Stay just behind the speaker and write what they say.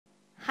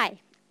Hi,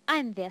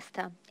 I'm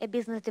Vesta, a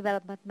business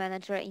development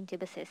manager in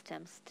Tibbo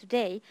Systems.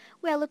 Today,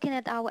 we are looking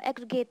at our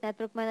AggreGate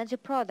Network Manager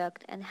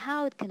product and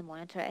how it can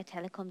monitor a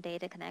telecom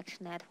data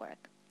connection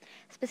network.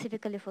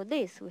 Specifically for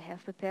this, we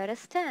have prepared a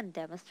stand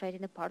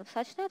demonstrating a part of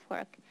such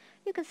network.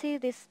 You can see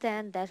this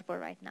stand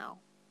dashboard right now.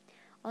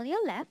 On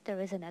your left,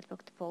 there is a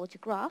network topology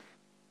graph,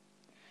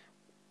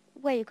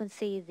 where you can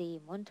see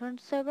the monitoring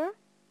server,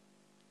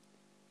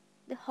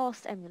 the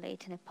host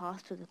emulating a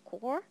path to the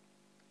core,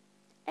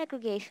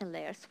 aggregation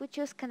layer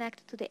switches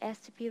connected to the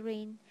STP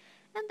ring,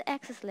 and the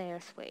access layer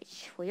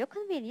switch. For your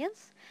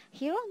convenience,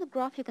 here on the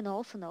graph you can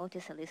also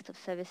notice a list of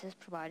services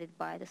provided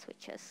by the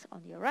switches.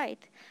 On your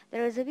right,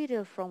 there is a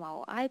video from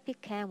our IP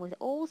cam with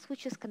all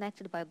switches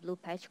connected by blue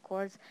patch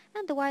cords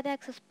and the white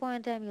access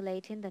point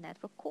emulating the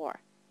network core.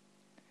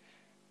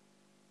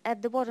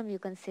 At the bottom you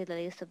can see the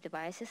list of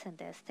devices and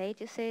their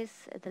statuses,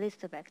 the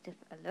list of active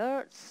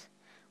alerts,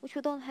 which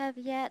we don't have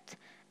yet,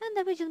 and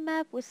the region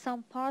map with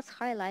some parts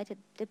highlighted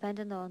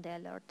depending on the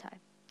alert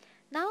type.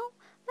 Now,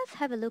 let's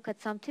have a look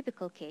at some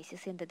typical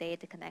cases in the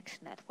data connection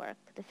network.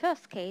 The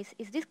first case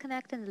is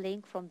disconnecting the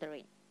link from the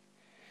ring.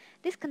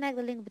 Disconnect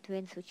the link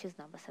between switches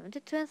number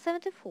 72 and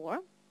 74.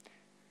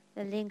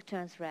 The link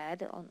turns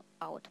red on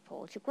our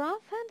topology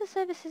graph and the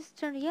services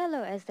turn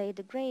yellow as they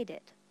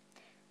degraded.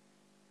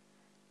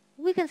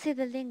 We can see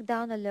the link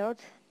down alert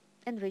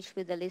enriched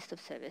with the list of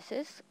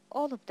services,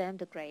 all of them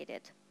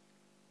degraded.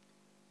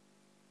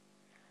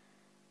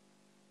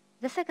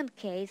 The second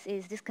case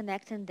is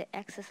disconnecting the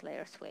access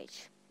layer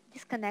switch.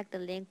 Disconnect the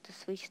link to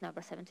switch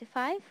number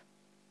 75.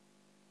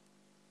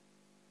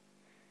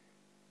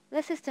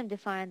 The system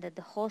defined that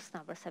the host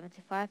number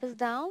 75 is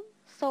down,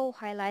 so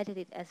highlighted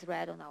it as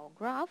red on our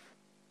graph,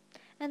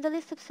 and the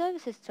list of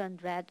services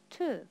turned red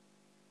too.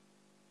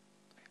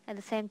 At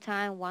the same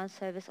time, one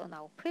service on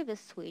our previous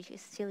switch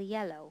is still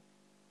yellow.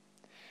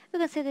 We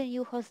can see the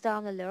new host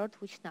down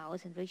alert, which now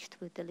is enriched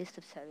with the list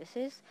of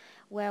services,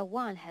 where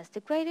one has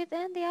degraded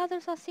and the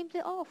others are simply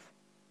off.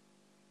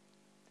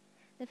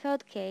 The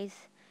third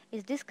case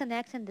is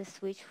disconnecting the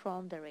switch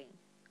from the ring.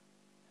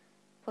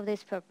 For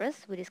this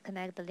purpose, we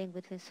disconnect the link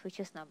between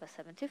switches number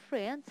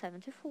 73 and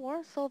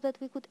 74 so that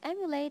we could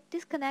emulate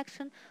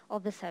disconnection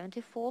of the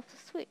 74th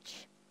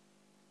switch.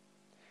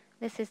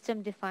 The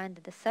system defined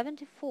that the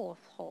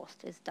 74th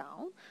host is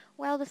down,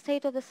 while the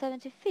state of the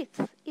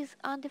 75th is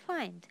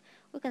undefined.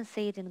 We can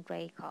see it in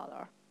gray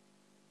color.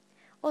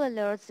 All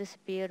alerts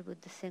disappeared with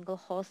the single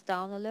host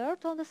down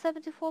alert on the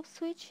 74th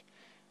switch,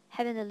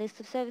 having a list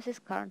of services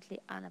currently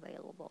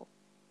unavailable.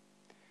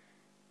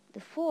 The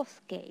fourth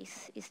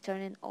case is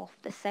turning off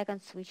the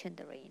second switch in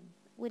the ring.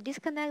 We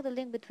disconnect the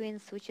link between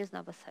switches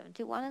number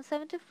 71 and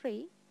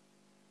 73.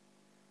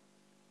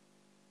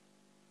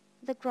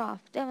 The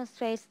graph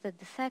demonstrates that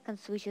the second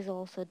switch is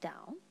also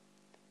down,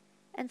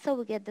 and so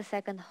we get the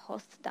second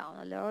host down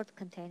alert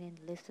containing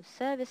the list of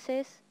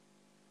services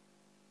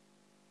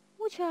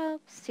which are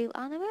still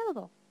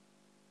unavailable.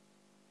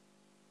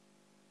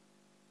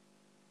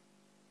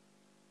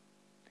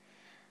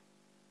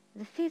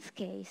 The fifth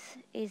case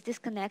is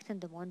disconnecting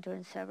the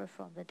monitoring server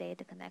from the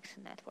data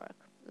connection network.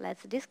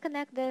 Let's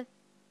disconnect the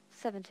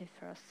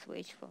 71st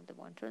switch from the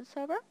monitoring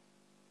server.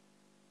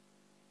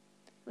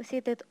 We see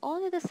that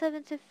only the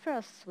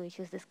 71st switch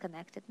is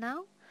disconnected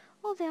now,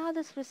 all the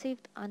others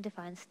received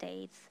undefined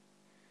states.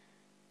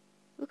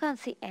 We can't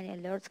see any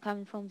alerts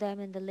coming from them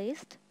in the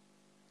list.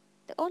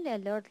 The only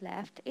alert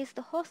left is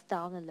the host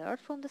down alert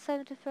from the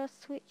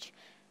 71st switch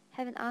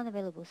having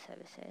unavailable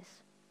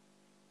services.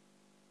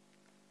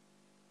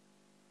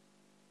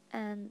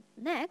 And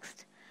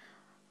next,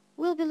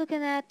 we'll be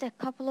looking at a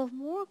couple of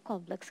more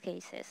complex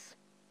cases.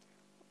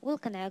 We'll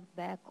connect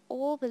back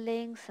all the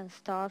links and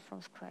start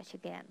from scratch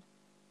again.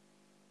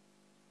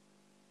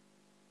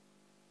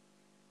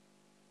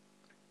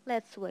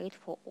 Let's wait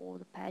for all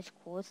the patch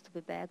cords to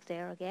be back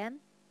there again.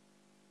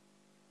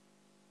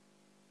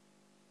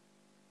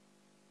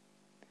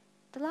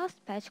 The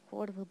last patch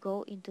cord will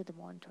go into the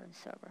monitoring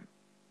server.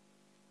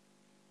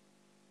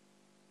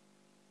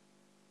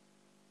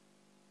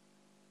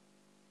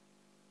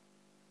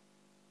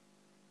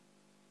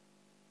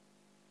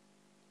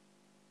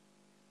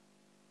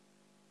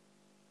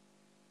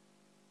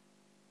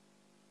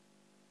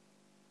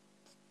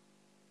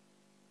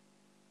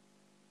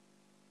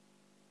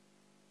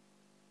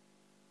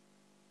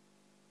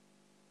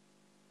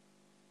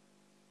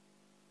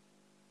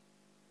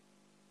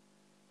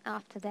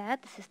 After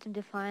that, the system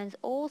defines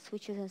all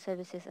switches and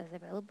services as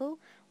available,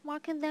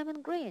 marking them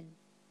in green.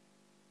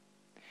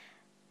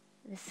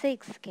 The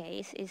sixth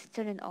case is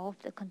turning off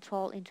the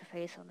control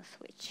interface on the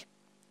switch.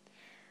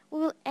 We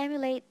will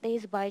emulate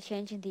this by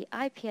changing the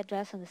IP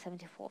address on the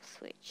 74th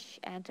switch,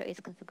 enter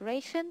its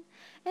configuration,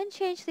 and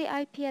change the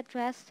IP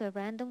address to a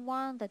random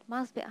one that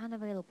must be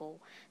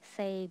unavailable,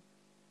 say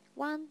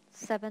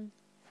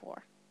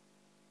 174.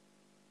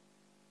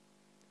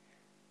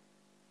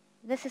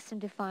 The system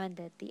defined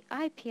that the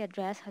IP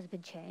address has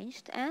been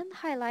changed and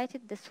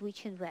highlighted the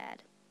switch in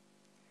red.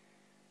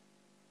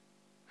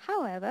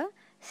 However,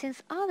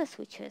 since other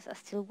switches are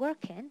still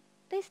working,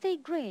 they stay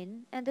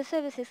green and the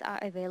services are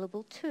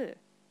available too.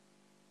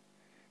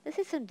 The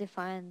system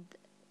defined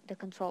the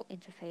control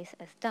interface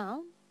as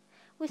down.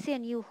 We see a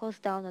new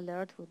host down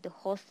alert with the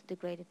host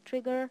degraded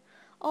trigger.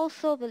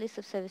 Also, the list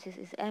of services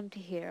is empty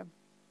here.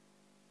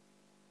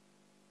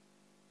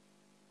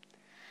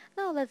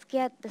 Now let's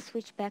get the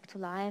switch back to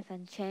life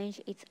and change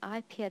its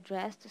IP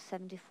address to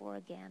 74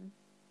 again.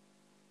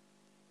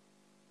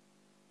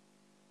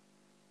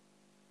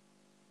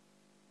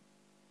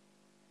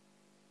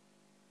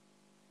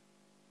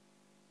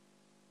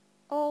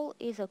 All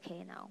is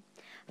okay now.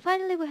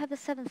 Finally, we have the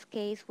seventh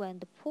case when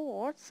the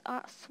ports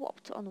are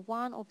swapped on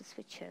one of the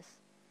switches.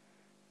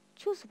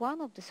 Choose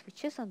one of the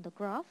switches on the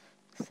graph,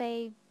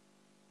 say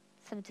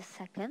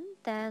 72nd,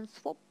 then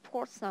swap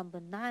ports number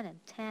 9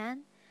 and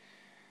 10,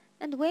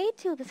 and wait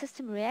till the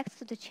system reacts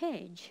to the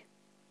change.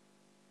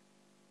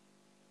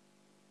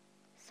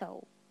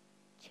 So,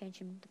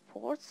 changing the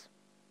ports.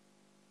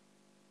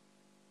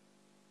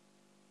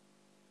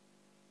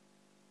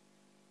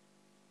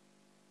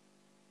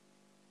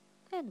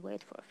 And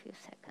wait for a few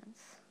seconds.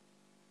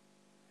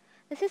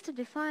 The system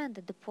defined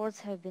that the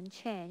ports have been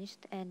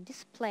changed and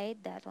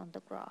displayed that on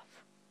the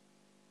graph.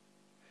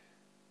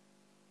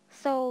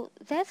 So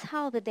that's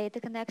how the data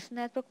connection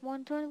network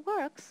monitoring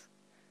works.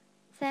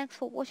 Thanks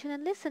for watching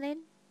and listening.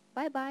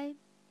 Bye bye.